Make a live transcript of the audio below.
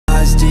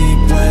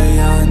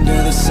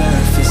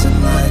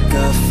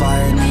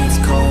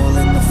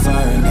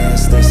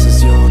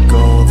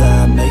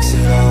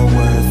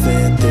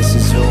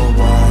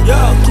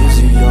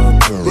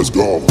let's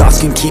go.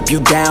 Thoughts can keep you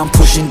down,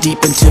 pushing deep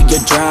until you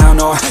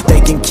drown, or they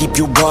can keep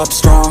you up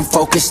strong,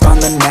 focused on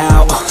the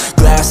now.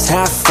 Glass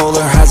half full,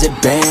 or has it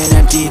been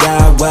emptied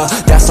out? Well,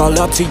 that's all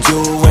up to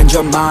you and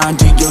your mind.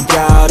 Do you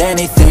doubt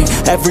anything,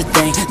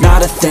 everything,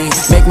 not a thing?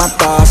 Make my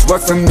thoughts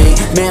work for me,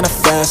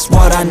 manifest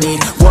what I need,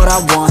 what I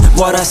want,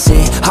 what I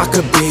see. I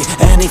could be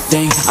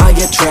anything, I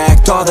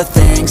attract all the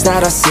things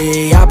that I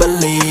see. I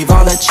believe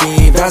I'll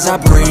achieve as I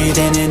breathe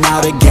in and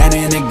out again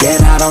and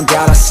again. I don't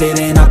doubt, I sit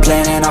and I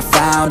plan, and I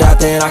found out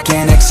that I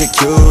can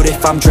execute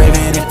if I'm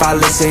driven, if I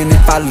listen,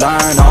 if I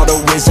learn all the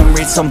wisdom.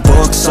 Read some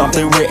books,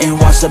 something written,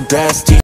 watch the best